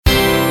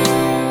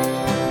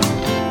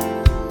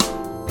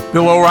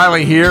Bill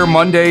O'Reilly here,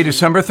 Monday,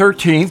 December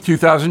 13th,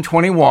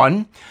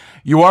 2021.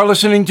 You are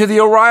listening to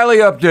the O'Reilly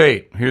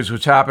Update. Here's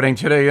what's happening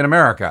today in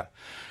America.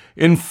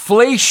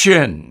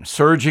 Inflation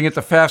surging at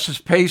the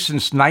fastest pace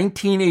since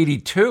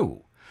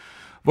 1982.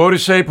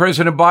 Voters say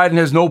President Biden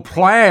has no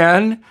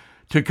plan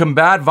to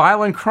combat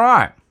violent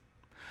crime.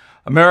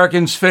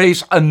 Americans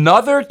face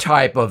another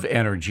type of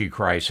energy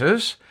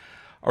crisis.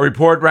 A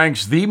report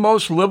ranks the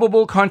most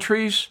livable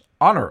countries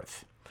on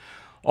earth.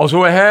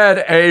 Also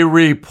ahead, a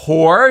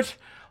report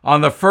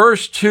on the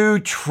first two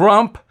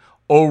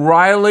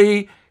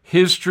Trump-O'Reilly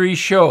history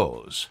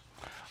shows.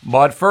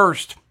 But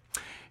first,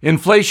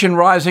 inflation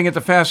rising at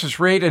the fastest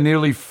rate in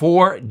nearly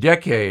 4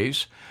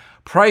 decades,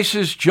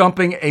 prices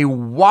jumping a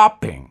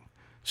whopping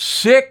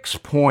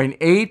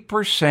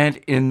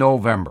 6.8% in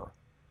November,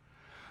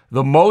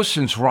 the most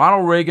since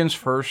Ronald Reagan's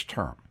first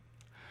term.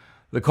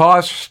 The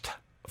cost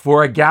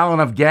for a gallon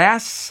of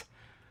gas,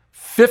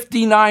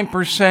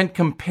 59%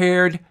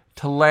 compared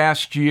to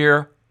last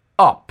year,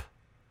 up.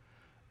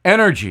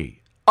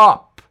 Energy,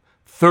 up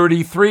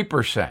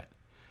 33%.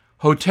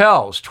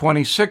 Hotels,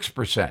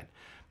 26%.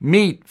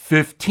 Meat,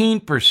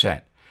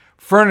 15%.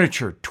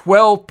 Furniture,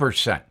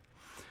 12%.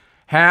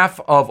 Half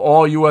of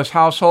all U.S.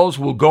 households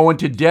will go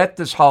into debt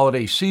this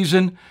holiday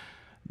season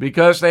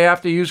because they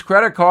have to use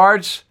credit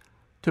cards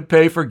to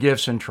pay for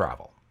gifts and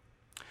travel.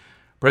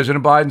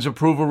 President Biden's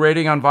approval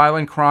rating on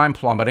violent crime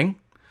plummeting.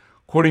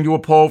 According to a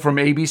poll from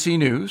ABC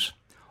News,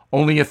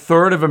 only a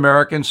third of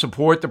Americans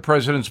support the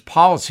president's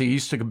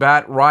policies to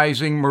combat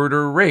rising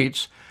murder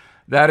rates.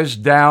 That is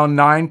down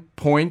 9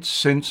 points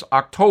since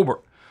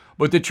October.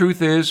 But the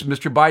truth is,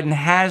 Mr. Biden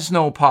has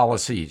no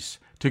policies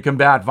to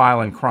combat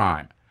violent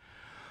crime.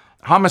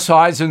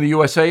 Homicides in the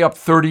USA up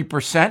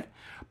 30%,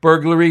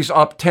 burglaries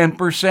up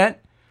 10%,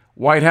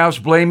 White House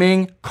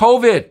blaming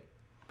COVID.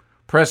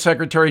 Press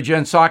Secretary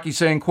Jen Psaki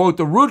saying, quote,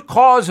 the root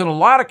cause in a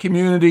lot of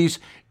communities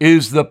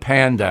is the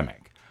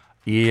pandemic.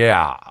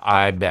 Yeah,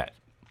 I bet.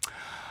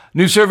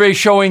 New survey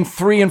showing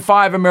 3 in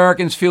 5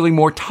 Americans feeling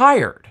more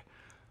tired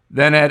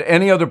than at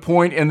any other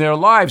point in their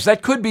lives.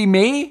 That could be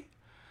me.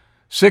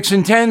 6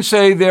 in 10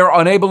 say they're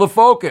unable to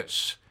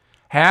focus.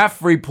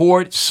 Half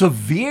report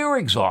severe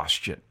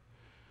exhaustion.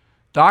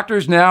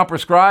 Doctors now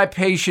prescribe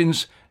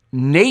patients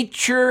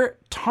nature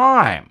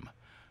time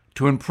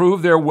to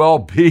improve their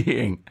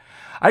well-being.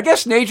 I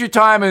guess nature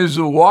time is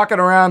walking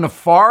around the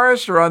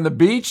forest or on the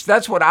beach.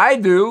 That's what I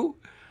do,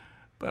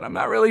 but I'm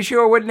not really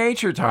sure what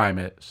nature time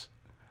is.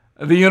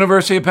 The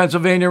University of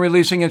Pennsylvania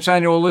releasing its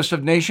annual list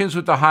of nations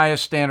with the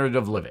highest standard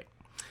of living.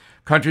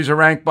 Countries are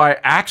ranked by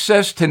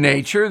access to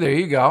nature, there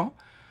you go,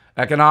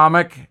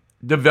 economic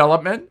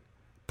development,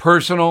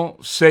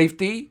 personal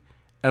safety,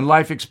 and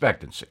life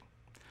expectancy.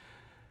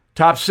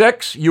 Top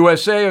 6,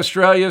 USA,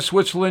 Australia,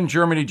 Switzerland,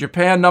 Germany,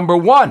 Japan. Number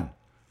 1,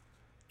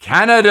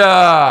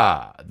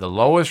 Canada. The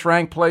lowest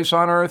ranked place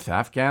on earth,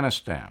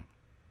 Afghanistan.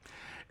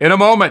 In a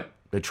moment,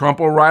 the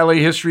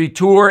Trump-O'Reilly History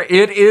Tour,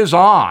 it is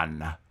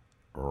on.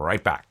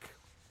 Right back.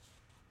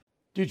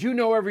 Did you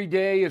know every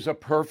day is a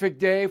perfect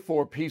day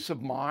for peace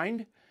of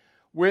mind?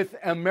 With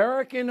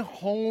American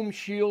Home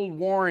Shield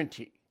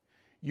Warranty,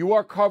 you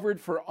are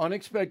covered for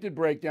unexpected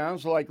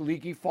breakdowns like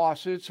leaky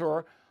faucets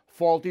or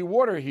faulty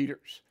water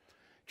heaters.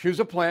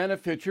 Choose a plan that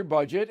fits your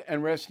budget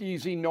and rest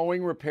easy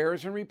knowing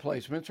repairs and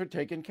replacements are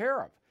taken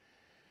care of.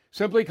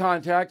 Simply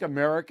contact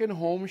American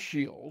Home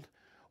Shield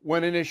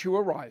when an issue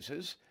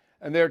arises,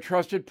 and their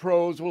trusted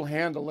pros will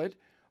handle it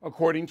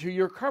according to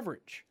your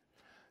coverage.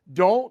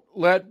 Don't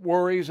let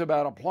worries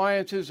about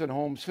appliances and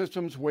home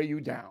systems weigh you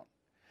down.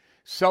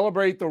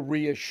 Celebrate the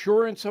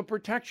reassurance of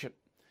protection.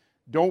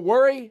 Don't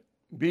worry,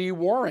 be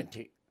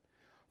warranty.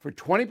 For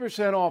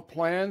 20% off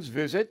plans,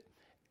 visit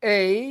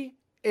ahs.com/bill.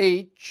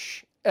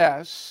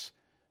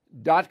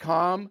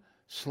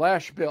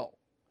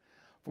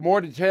 For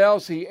more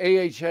details, see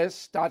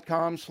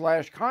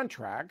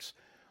ahs.com/contracts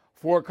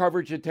for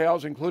coverage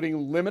details,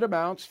 including limit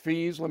amounts,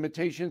 fees,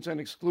 limitations,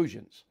 and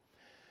exclusions.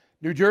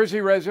 New Jersey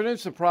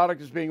residents, the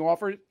product is being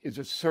offered is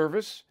a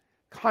service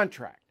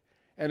contract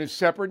and is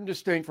separate and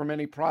distinct from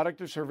any product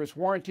or service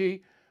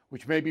warranty,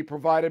 which may be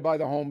provided by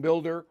the home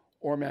builder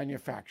or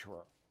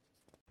manufacturer.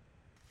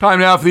 Time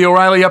now for the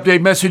O'Reilly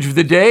Update message of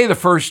the day. The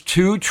first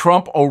 2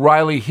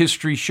 Trump-O'Reilly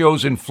history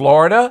shows in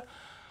Florida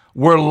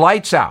were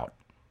lights out.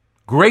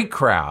 Great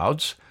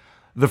crowds.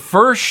 The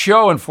first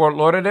show in Fort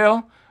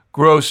Lauderdale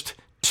grossed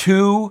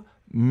 $2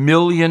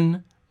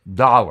 million.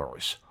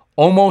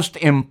 Almost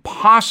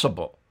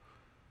impossible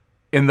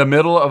in the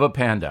middle of a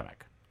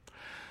pandemic.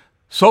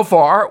 So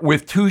far,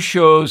 with 2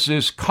 shows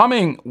this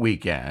coming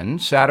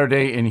weekend,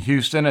 Saturday in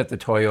Houston at the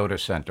Toyota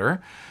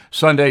Center,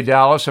 Sunday,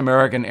 Dallas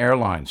American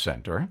Airlines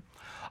Center,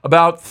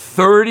 about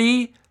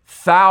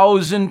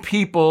 30,000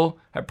 people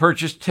have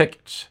purchased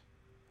tickets,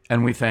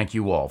 and we thank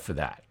you all for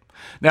that.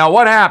 Now,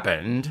 what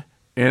happened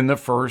in the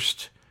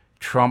first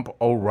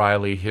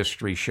Trump-O'Reilly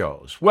history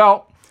shows?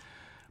 Well,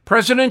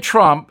 President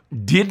Trump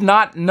did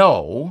not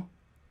know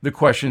the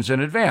questions in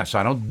advance.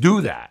 I don't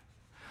do that.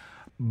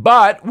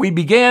 But we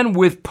began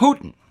with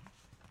Putin.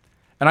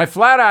 And I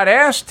flat out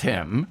asked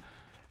him,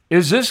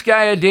 Is this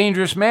guy a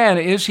dangerous man?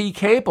 Is he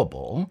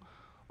capable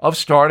of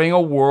starting a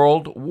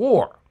world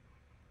war?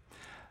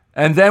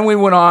 And then we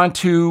went on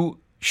to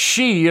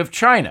Xi of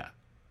China.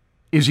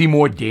 Is he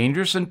more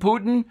dangerous than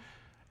Putin?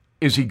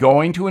 Is he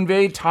going to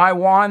invade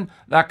Taiwan?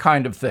 That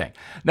kind of thing.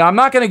 Now, I'm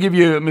not going to give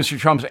you Mr.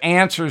 Trump's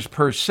answers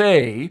per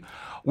se.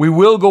 We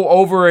will go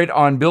over it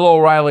on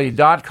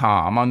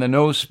BillO'Reilly.com on the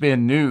No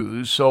Spin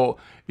News. So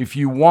if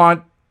you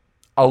want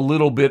a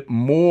little bit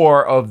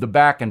more of the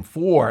back and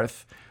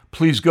forth,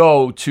 please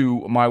go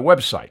to my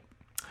website.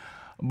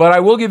 But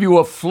I will give you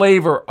a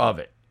flavor of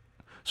it.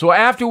 So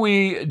after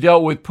we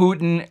dealt with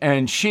Putin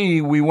and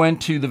Xi, we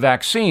went to the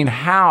vaccine,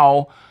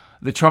 how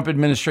the Trump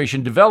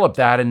administration developed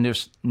that in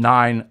just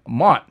 9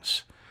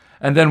 months.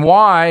 And then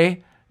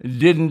why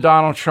didn't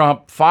Donald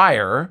Trump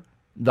fire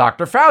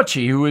Dr.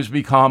 Fauci, who has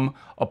become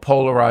a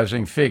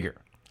polarizing figure?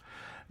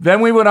 Then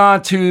we went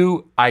on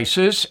to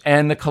ISIS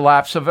and the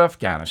collapse of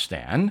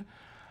Afghanistan.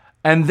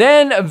 And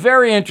then a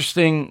very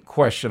interesting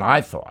question,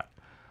 I thought.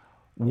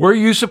 Were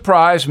you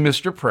surprised,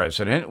 Mr.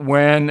 President,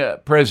 when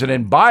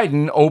President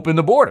Biden opened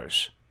the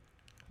borders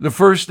the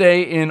first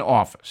day in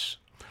office?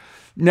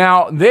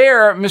 Now,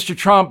 there, Mr.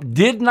 Trump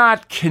did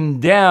not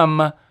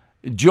condemn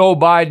Joe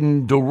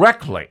Biden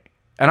directly,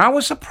 and I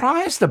was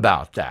surprised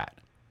about that.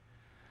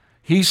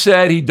 He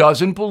said he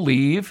doesn't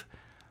believe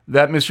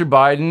that Mr.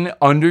 Biden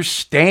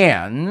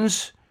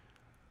understands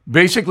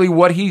basically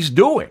what he's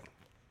doing.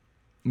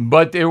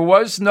 But there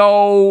was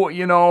no,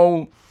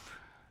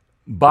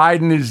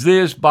 Biden is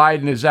this,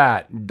 Biden is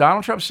that.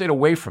 Donald Trump stayed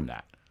away from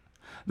that.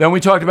 Then we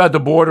talked about the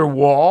border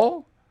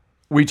wall.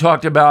 We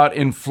talked about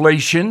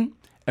inflation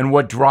and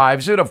what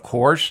drives it. Of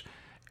course,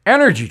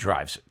 energy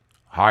drives it.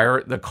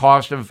 Higher the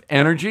cost of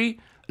energy,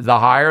 the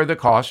higher the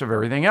cost of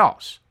everything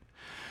else.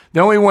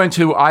 Then we went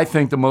to, I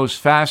think, the most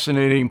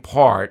fascinating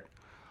part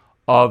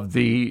of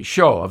the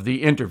show, of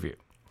the interview,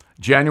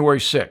 January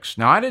 6th.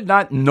 Now, I did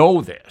not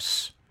know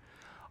this,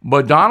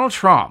 but Donald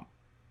Trump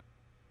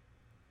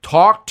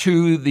talked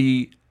to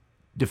the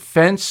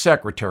Defense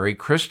Secretary,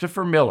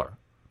 Christopher Miller,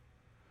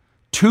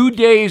 2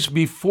 days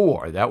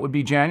before, that would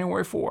be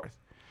January 4th,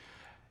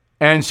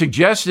 and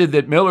suggested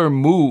that Miller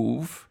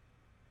move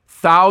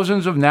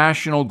thousands of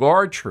National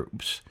Guard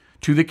troops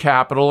to the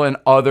Capitol and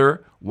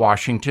other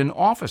Washington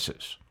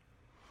offices.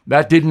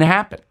 That didn't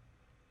happen.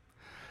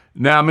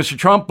 Now, Mr.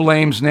 Trump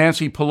blames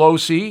Nancy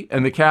Pelosi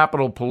and the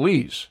Capitol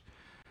Police,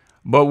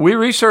 but we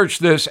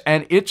researched this,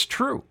 and it's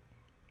true.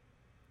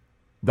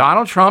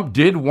 Donald Trump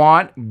did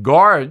want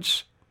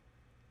guards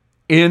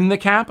in the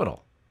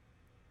Capitol.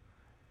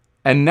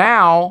 And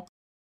now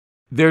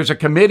there's a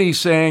committee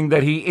saying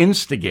that he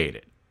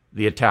instigated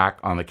the attack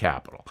on the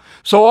Capitol.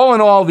 So all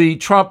in all, the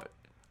Trump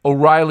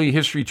O'Reilly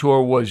history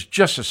tour was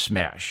just a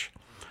smash.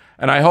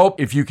 And I hope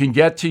if you can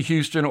get to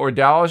Houston or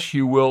Dallas,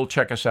 you will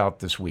check us out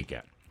this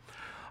weekend.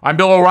 I'm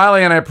Bill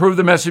O'Reilly, and I approve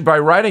the message by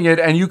writing it,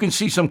 and you can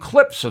see some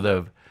clips of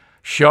the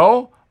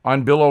show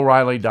on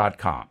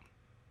BillO'Reilly.com.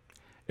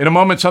 In a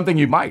moment, something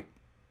you might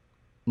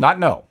not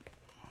know.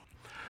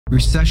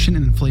 Recession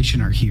and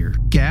inflation are here.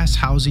 Gas,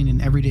 housing, and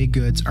everyday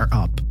goods are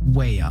up,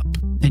 way up.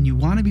 And you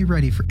want to be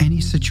ready for any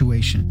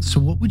situation.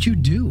 So what would you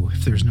do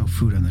if there's no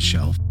food on the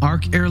shelf?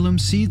 ARC Heirloom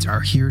Seeds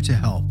are here to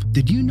help.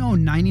 Did you know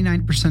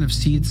 99% of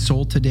seeds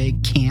sold today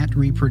can't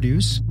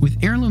reproduce?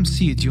 With Heirloom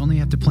Seeds, you only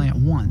have to plant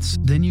once.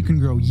 Then you can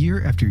grow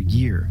year after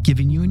year,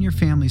 giving you and your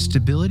family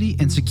stability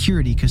and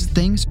security because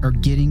things are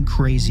getting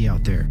crazy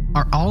out there.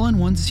 Our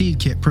all-in-one seed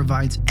kit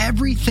provides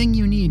everything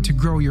you need to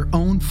grow your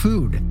own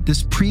food.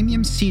 This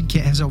premium seed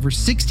kit has over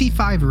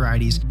 65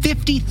 varieties,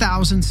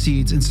 50,000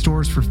 seeds, and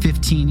stores for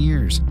 15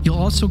 years. You'll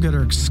also get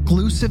our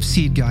exclusive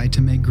seed guide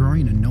to make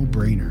growing a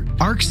no-brainer.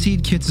 ARC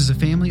Seed Kits is a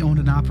family-owned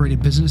and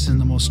operated business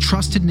and the most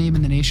trusted name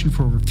in the nation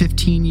for over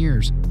 15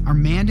 years. Our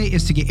mandate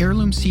is to get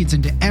heirloom seeds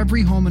into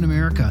every home in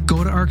America.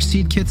 Go to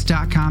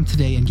arcseedkits.com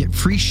today and get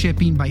free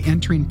shipping by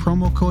entering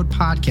promo code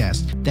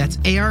podcast. That's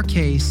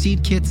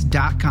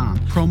ARKseedkits.com,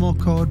 promo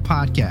code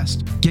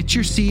podcast. Get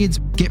your seeds,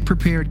 get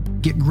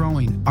prepared, get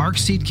growing.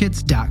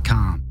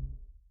 arcseedkits.com.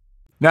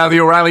 Now,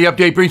 the O'Reilly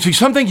Update brings you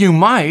something you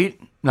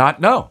might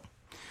not know.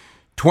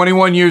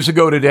 21 years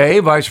ago today,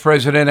 Vice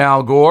President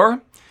Al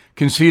Gore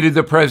conceded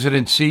the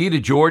presidency to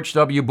George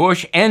W.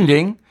 Bush,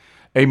 ending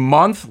a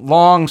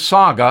month-long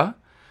saga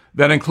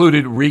that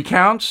included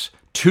recounts,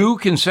 2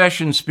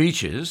 concession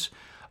speeches,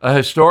 a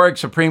historic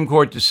Supreme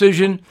Court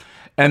decision,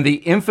 and the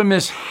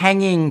infamous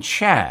hanging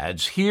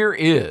chads. Here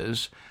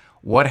is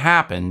what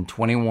happened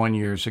 21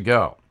 years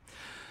ago.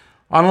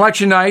 On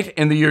election night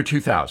in the year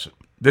 2000,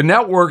 the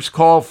networks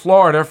called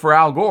Florida for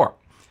Al Gore.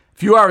 A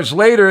few hours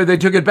later, they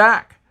took it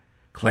back,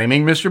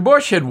 claiming Mr.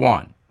 Bush had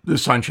won the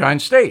Sunshine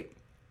State.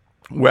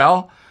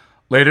 Well,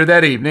 later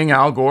that evening,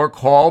 Al Gore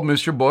called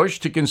Mr. Bush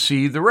to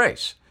concede the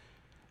race.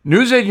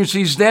 News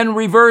agencies then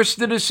reversed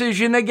the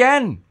decision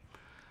again.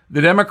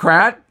 The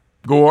Democrat,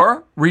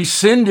 Gore,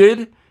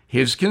 rescinded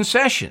his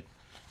concession.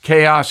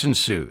 Chaos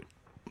ensued.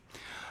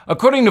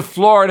 According to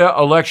Florida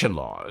election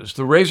laws,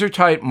 the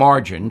razor-tight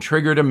margin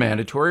triggered a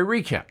mandatory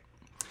recount.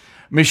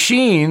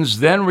 Machines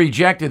then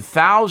rejected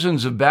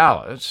thousands of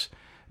ballots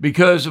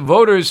because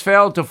voters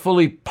failed to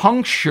fully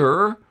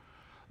puncture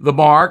the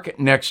mark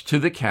next to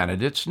the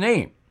candidate's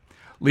name,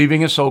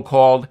 leaving a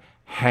so-called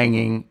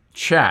hanging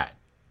chat.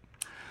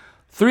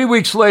 3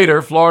 weeks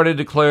later, Florida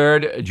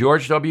declared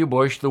George W.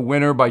 Bush the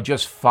winner by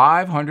just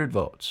 500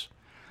 votes.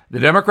 The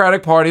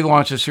Democratic Party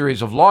launched a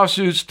series of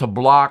lawsuits to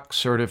block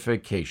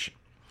certification.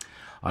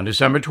 On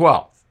December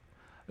 12th,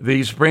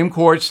 the Supreme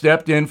Court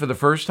stepped in for the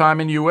first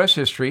time in U.S.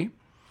 history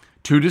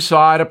to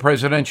decide a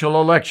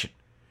presidential election.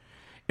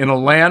 In a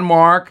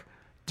landmark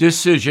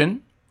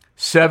decision,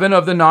 7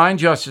 of the 9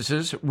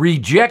 justices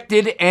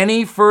rejected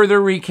any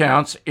further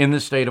recounts in the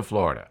state of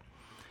Florida.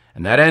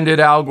 And that ended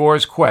Al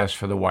Gore's quest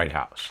for the White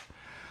House.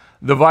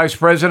 The vice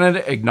president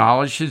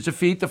acknowledged his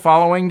defeat the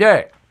following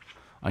day.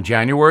 On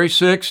January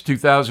 6,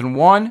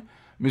 2001,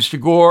 Mr.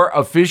 Gore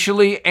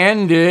officially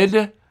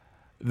ended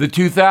the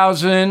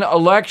 2000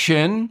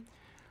 election,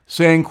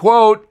 saying,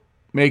 quote,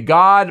 "May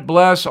God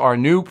bless our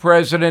new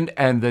president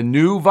and the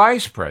new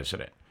vice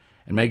president,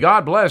 and may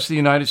God bless the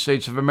United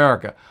States of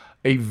America."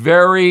 A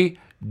very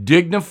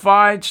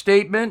dignified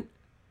statement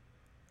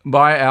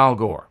by Al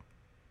Gore.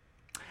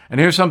 And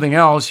here's something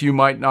else you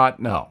might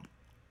not know.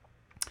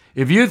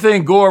 If you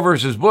think Gore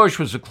versus Bush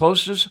was the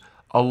closest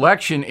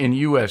election in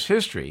U.S.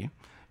 history,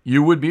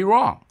 you would be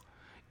wrong.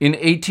 In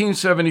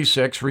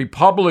 1876,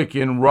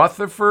 Republican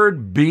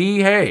Rutherford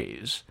B.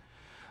 Hayes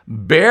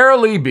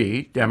barely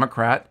beat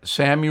Democrat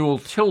Samuel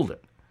Tilden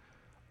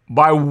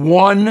by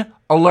 1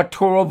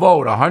 electoral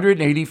vote,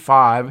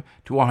 185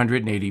 to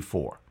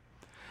 184.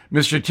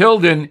 Mr.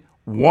 Tilden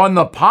won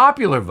the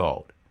popular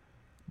vote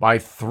by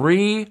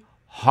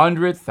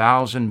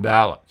 300,000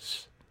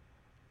 ballots.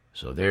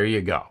 So there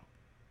you go.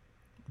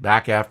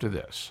 Back after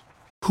this.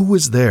 Who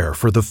is there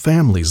for the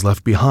families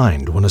left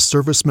behind when a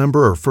service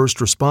member or first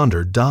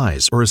responder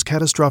dies or is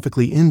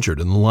catastrophically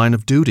injured in the line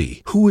of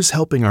duty? Who is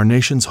helping our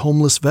nation's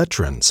homeless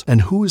veterans?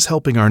 And who is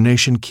helping our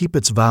nation keep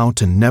its vow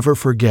to never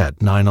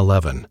forget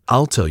 9/11?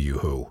 I'll tell you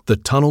who. The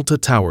Tunnel to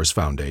Towers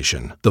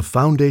Foundation. The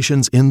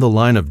foundation's In the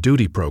Line of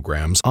Duty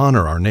programs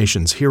honor our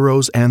nation's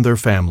heroes and their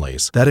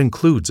families. That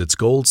includes its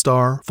Gold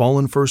Star,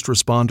 Fallen First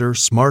Responder,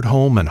 Smart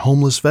Home, and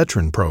Homeless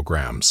Veteran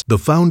programs. The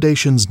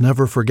foundation's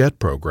Never Forget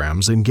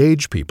programs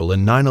engage people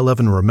in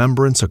 9/11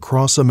 remembrance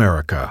across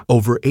America.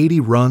 Over 80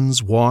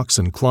 runs, walks,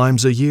 and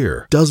climbs a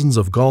year, dozens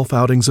of golf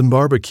outings and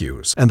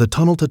barbecues, and the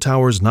Tunnel to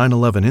Towers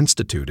 9/11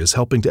 Institute is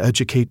helping to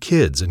educate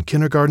kids in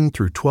kindergarten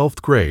through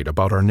 12th grade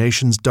about our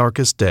nation's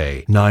darkest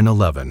day,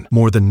 9/11.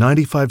 More than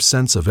 95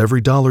 cents of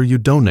every dollar you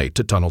donate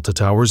to Tunnel to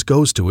Towers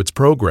goes to its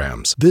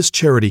programs. This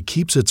charity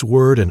keeps its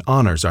word and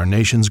honors our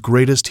nation's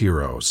greatest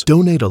heroes.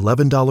 Donate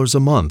 $11 a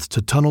month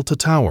to Tunnel to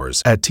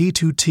Towers at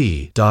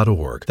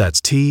t2t.org.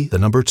 That's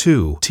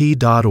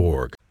T2T.org.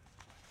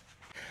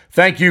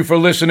 Thank you for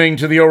listening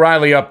to the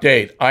O'Reilly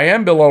Update. I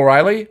am Bill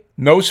O'Reilly.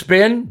 No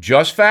spin,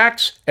 just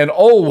facts, and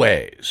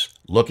always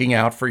looking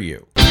out for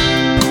you.